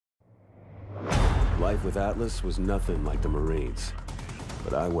Life with Atlas was nothing like the Marines,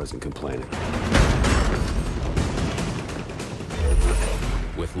 but I wasn't complaining.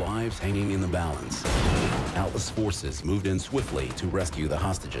 With lives hanging in the balance, Atlas forces moved in swiftly to rescue the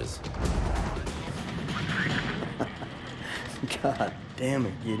hostages. God damn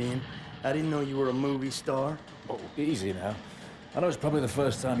it, Gideon. I didn't know you were a movie star. Oh, easy now. I know it's probably the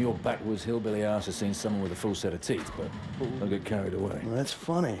first time your backwoods hillbilly ass has seen someone with a full set of teeth, but don't get carried away. Well, that's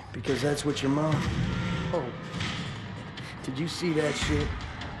funny, because that's what your mom... Oh. Did you see that shit?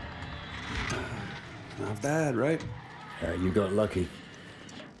 Not bad, right? Yeah, you got lucky.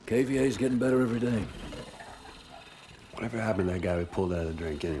 KVA's getting better every day. Whatever happened to that guy we pulled out of the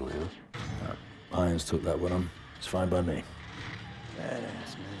drink anyway, huh? Irons took that one on. It's fine by me.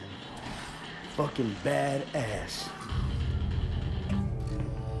 Badass, man. Fucking badass.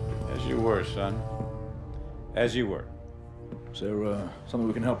 As you were, son. As you were. Is there something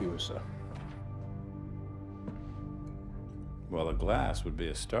we can help you with, sir? Well, a glass would be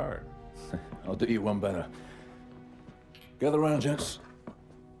a start. I'll do you one better. Gather around, gents.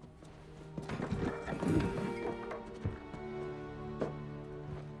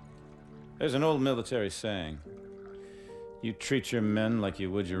 There's an old military saying. You treat your men like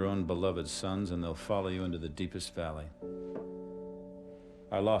you would your own beloved sons, and they'll follow you into the deepest valley.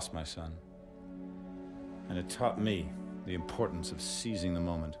 I lost my son, and it taught me the importance of seizing the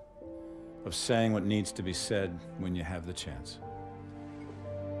moment, of saying what needs to be said when you have the chance.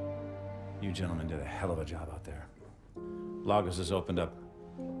 You gentlemen did a hell of a job out there. Lagos has opened up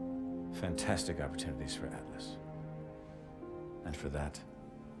fantastic opportunities for Atlas. And for that,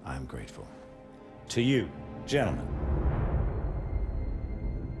 I'm grateful. To you, gentlemen.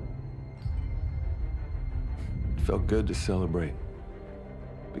 It felt good to celebrate.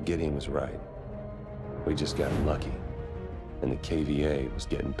 But Gideon was right. We just got lucky. And the KVA was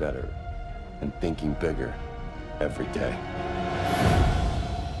getting better and thinking bigger every day.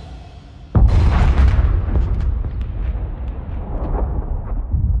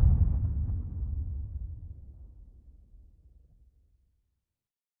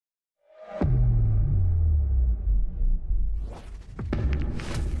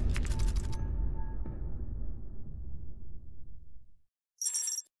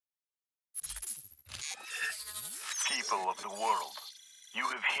 People of the world, you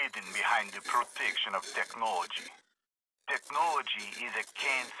have hidden behind the protection of technology. Technology is a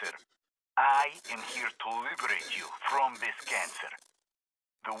cancer. I am here to liberate you from this cancer.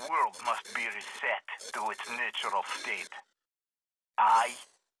 The world must be reset to its natural state. I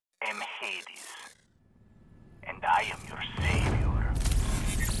am Hades, and I am your savior.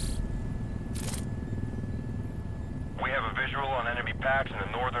 We have a visual on enemy packs in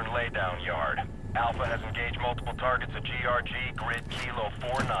the northern laydown yard. Alpha has engaged multiple targets at GRG, grid Kilo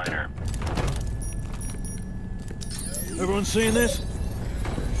 49er. Everyone seeing this?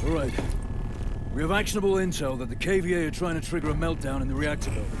 All right. We have actionable intel that the KVA are trying to trigger a meltdown in the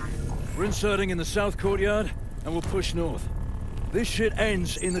reactor building. We're inserting in the south courtyard, and we'll push north. This shit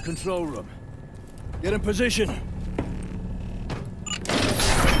ends in the control room. Get in position.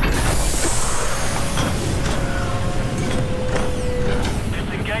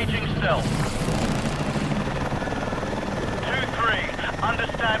 Disengaging stealth. 2-3,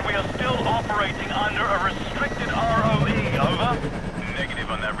 understand we are still operating under a restricted ROE, over? Negative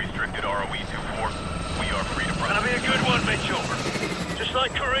on that restricted ROE 2-4. We are free to Gonna be a good one, Mitchell. Just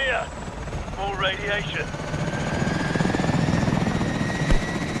like Korea. Full radiation.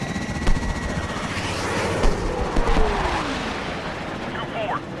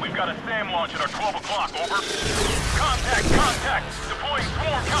 2-4, we've got a SAM launch at our 12 o'clock, over. Contact! Deploying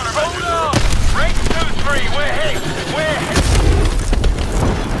swarm countermeasures. Hold up! Range 2-3, we're hit!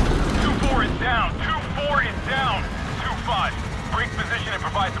 2-4 is down. 2-4 is down. 2-5, break position and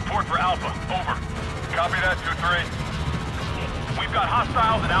provide support for Alpha. Over. Copy that, 2-3. We've got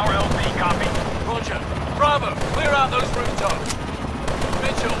hostiles in our LZ. Copy. Roger. Bravo, clear out those rooftops.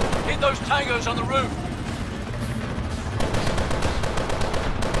 Mitchell, hit those tangos on the roof.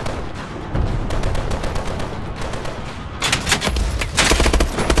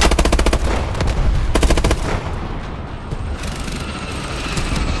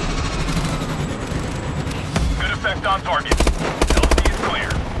 Good effect on target. LZ is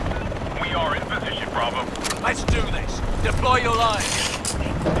clear. We are in position, Bravo. Let's do this. Deploy your line.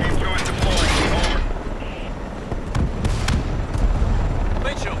 Team 2 is deploying. Over.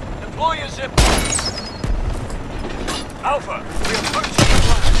 Mitchell, deploy your zip. Alpha, we are pushing the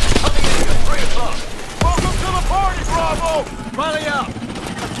plan. Coming in at 3 o'clock. Welcome to the party, Bravo! Rally up.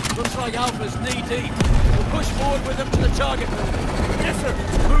 Looks like Alpha's knee-deep. We'll push forward with them to the target building. Yes, sir.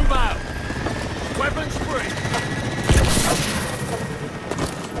 Move out. Weapons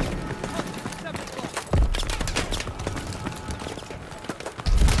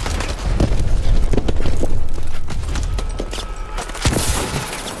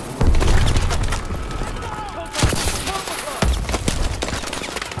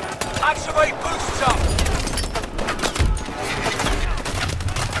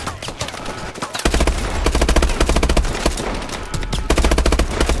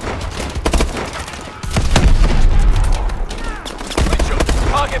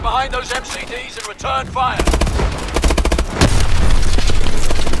behind those MCDs and return fire.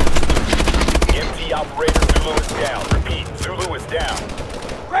 MT operator Zulu is down. Repeat, Zulu is down.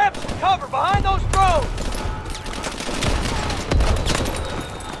 Grab some cover behind those drones!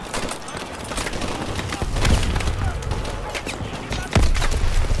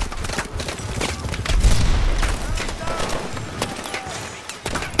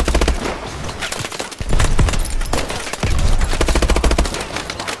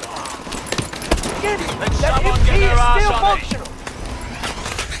 That MT is still functional.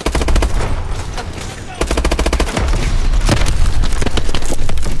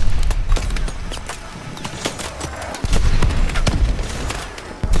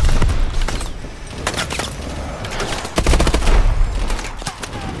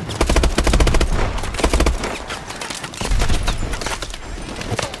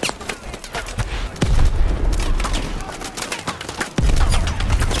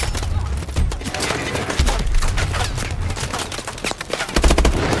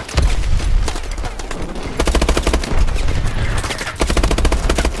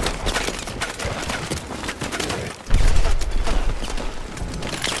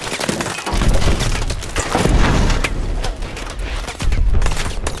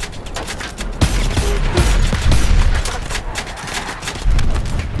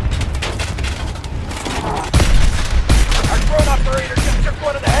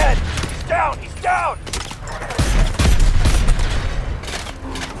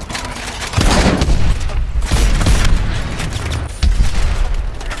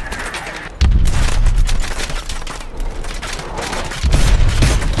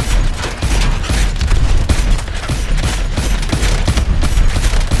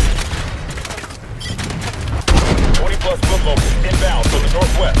 Inbound from the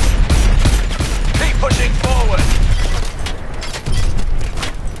northwest. Keep pushing forward.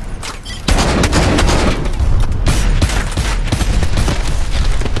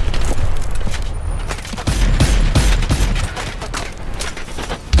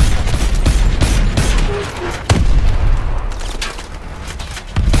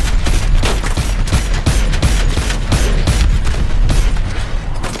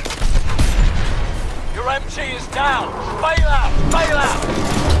 Your MG is down. Bail out! Bail out!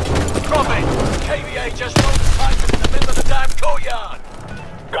 Drop it! KVA just rolled the Titan in the middle of the damn courtyard.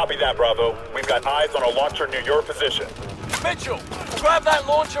 Copy that, Bravo. We've got eyes on a launcher near your position. Mitchell, grab that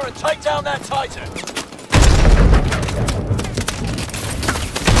launcher and take down that Titan.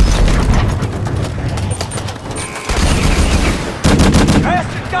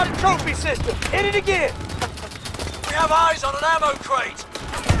 Bastard's got a trophy system. Hit it again. We have eyes on an ammo crate.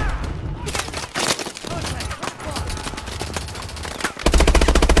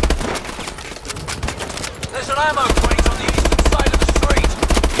 There's an ammo crate on the eastern side of the street.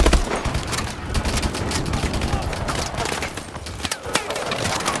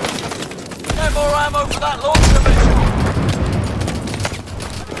 No more ammo for that launcher, Mitchell.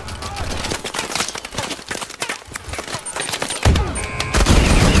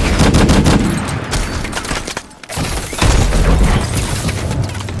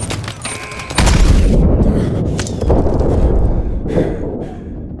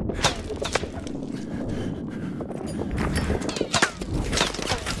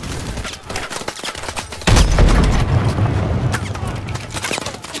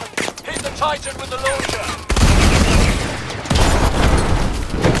 Titan with the launcher.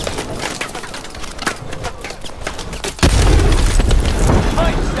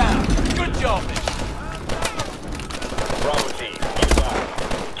 Titan's down. Good job, Mitch. Bravo team, be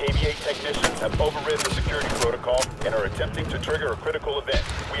advised. KVA technicians have overridden the security protocol and are attempting to trigger a critical event.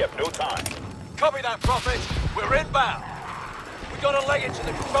 We have no time. Copy that, Prophet. We're inbound. We gotta leg it to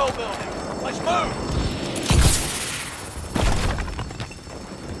the control building. Let's move.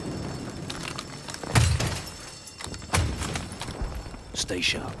 Stay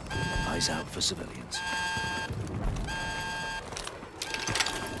sharp. Eyes out for civilians.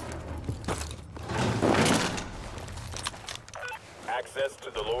 Access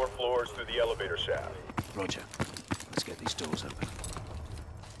to the lower floors through the elevator shaft. Roger. Let's get these doors open.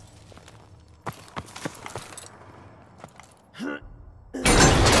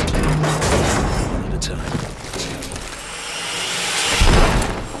 One at a time.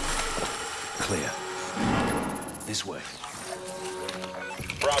 Clear. This way.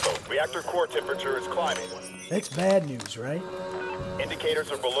 Bravo, reactor core temperature is climbing. That's bad news, right? Indicators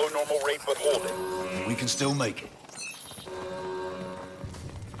are below normal rate but holding. We can still make it.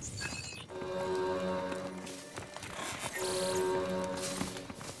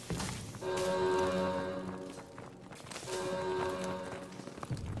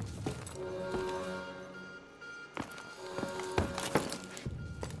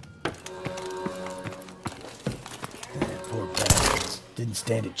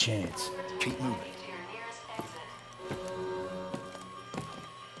 stand a chance. Keep moving.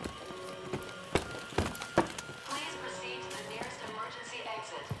 Please proceed to the nearest emergency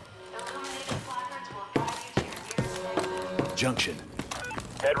exit. Illuminated placards will guide you to your nearest exit. Junction.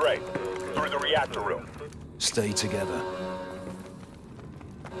 Head right, through the reactor room. Stay together.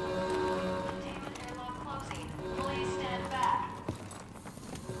 Containment airlock closing. Please stand back.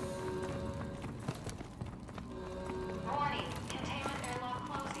 Warning. Containment airlock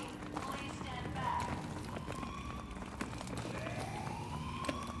closing. Please stand back.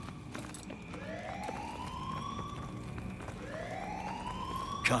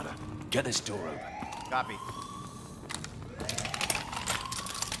 Carter, get this door open. Copy.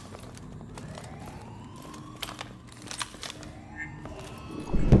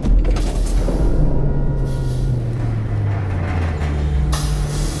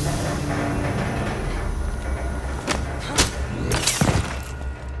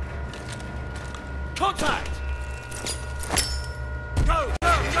 Contact! Go!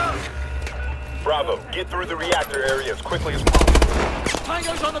 Bravo, get through the reactor area as quickly as possible.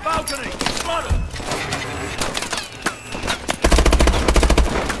 Tango's on the balcony! Spot him!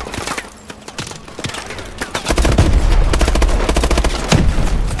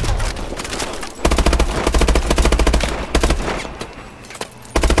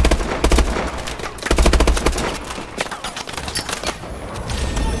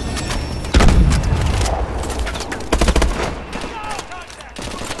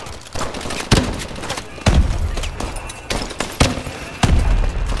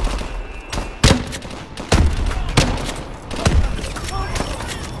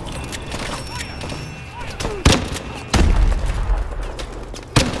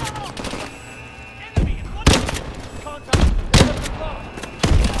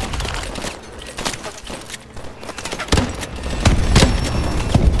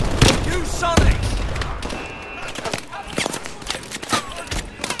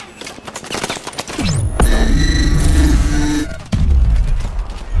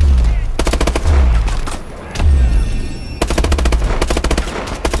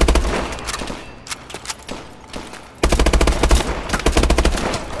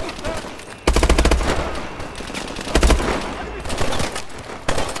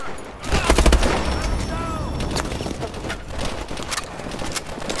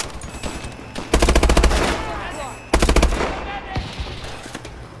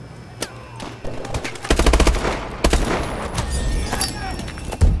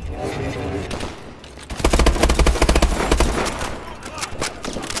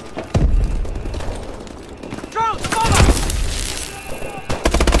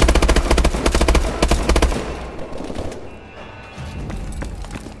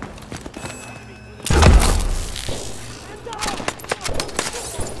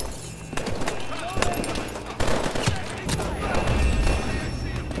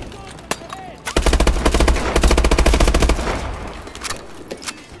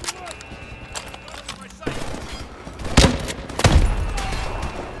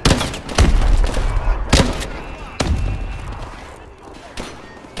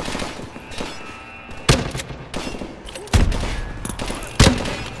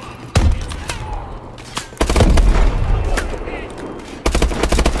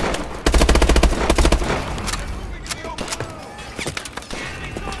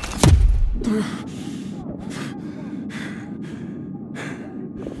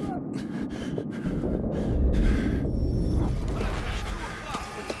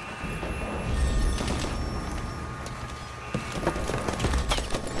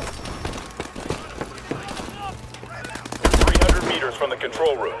 from the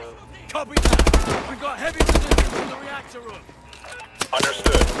control room. Copy that. We've got heavy resistance in the reactor room.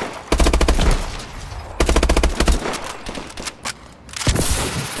 Understood.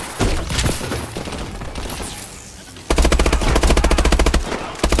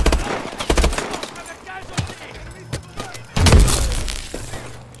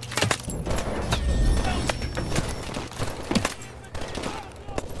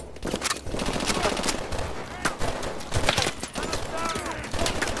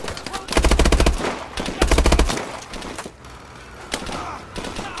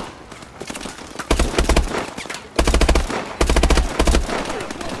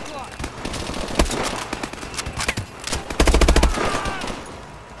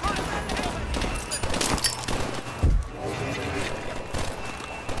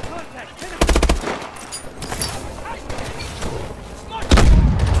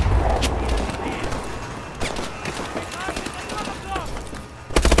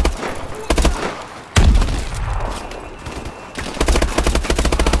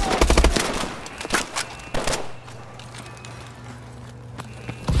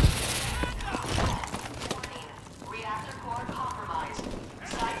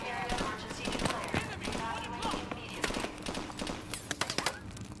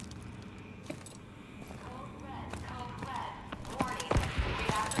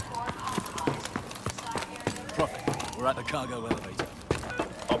 a cargo elevator.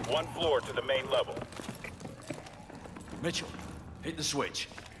 Up one floor to the main level. Mitchell, hit the switch.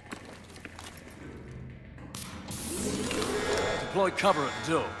 Deploy cover at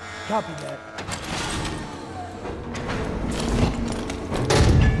the door. Copy that.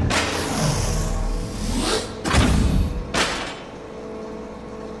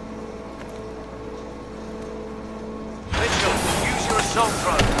 Mitchell, use your assault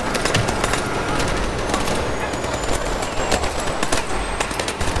drone.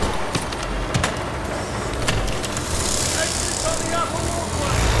 Exit on the upper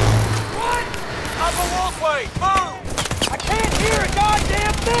walkway. What? Upper walkway, move! I can't hear a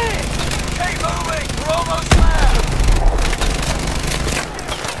goddamn thing! Keep moving, we're almost there.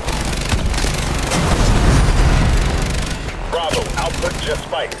 Bravo, output just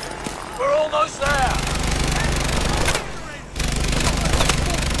spiked. We're almost there.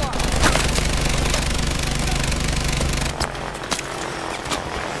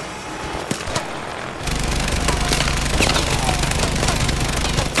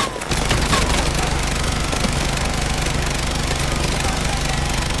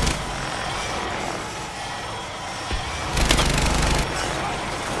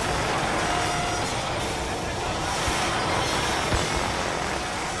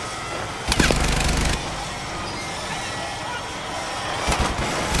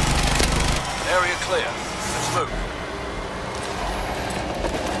 Area clear. Let's move.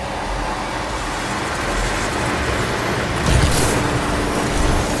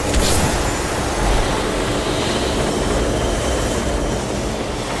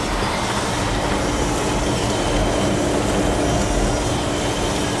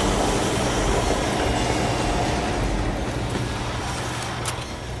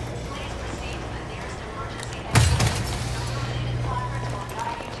 Please proceed to the nearest emergency exit. Illuminated placards will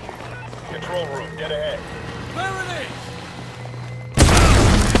guide you to your nearest Control room, dead ahead. There it is!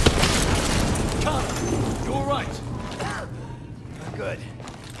 Carter, you all right? Good.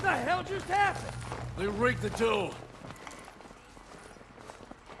 What the hell just happened? They rigged the door.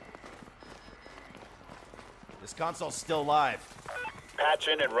 This console's still live. Patch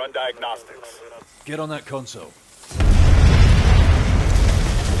in and run diagnostics. Get on that console.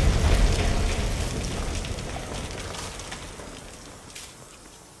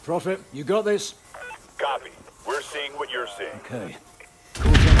 Prophet, you got this? Copy. We're seeing what you're seeing. Okay.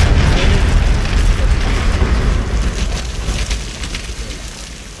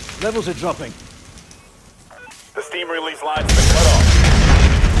 Levels are dropping. The steam release line's been cut off.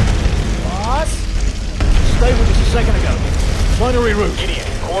 What? Stay with us a second ago. Trying to reroute. Gideon,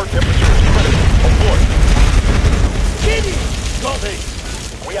 core temperature is critical. Abort. Gideon! Got this.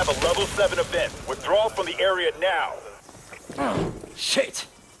 We have a level 7 event. Withdraw from the area now. Oh, shit.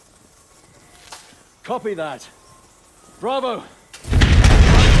 Copy that. Bravo.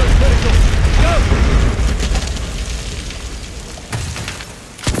 Critical. Go!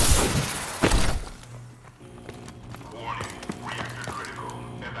 Warning, reactor critical.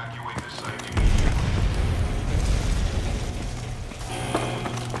 Evacuate the site immediately.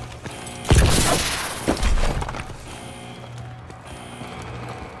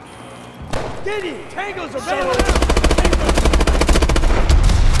 Gideon, Tango's available!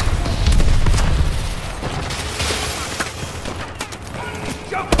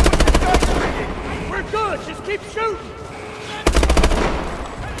 Jump! We're good! Just keep shooting!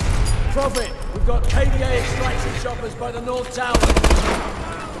 Prophet, we've got KVA extraction choppers by the North Tower.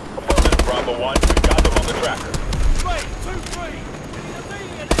 Affirmative, Bravo 1. We've got them on the tracker. Wait, 2-3.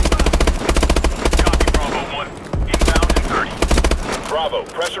 Copy, Bravo 1. Inbound in 30. Bravo,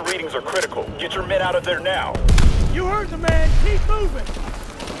 pressure readings are critical. Get your men out of there now. You heard the man! Keep moving!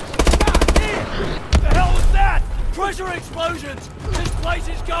 God damn! The hell was that? Pressure explosions! This place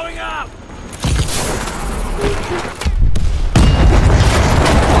is going up!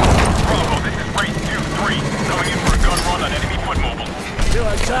 Bravo, this is Race 2-3. Going in for a gun run on enemy foot mobile. You're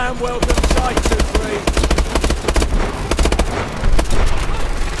a damn welcome sight, 2-3.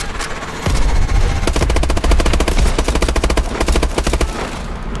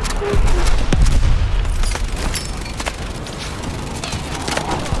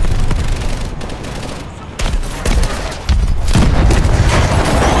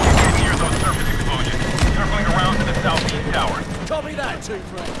 Near those surface explosions. Circling around to the southeast tower. Copy that,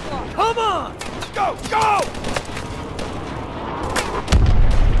 2-3. Come on! Go! Go!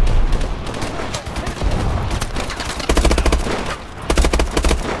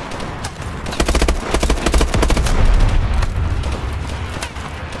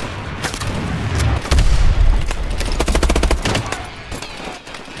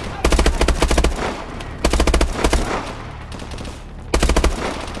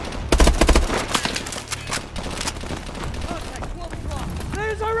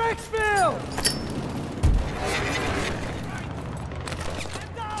 Exfil!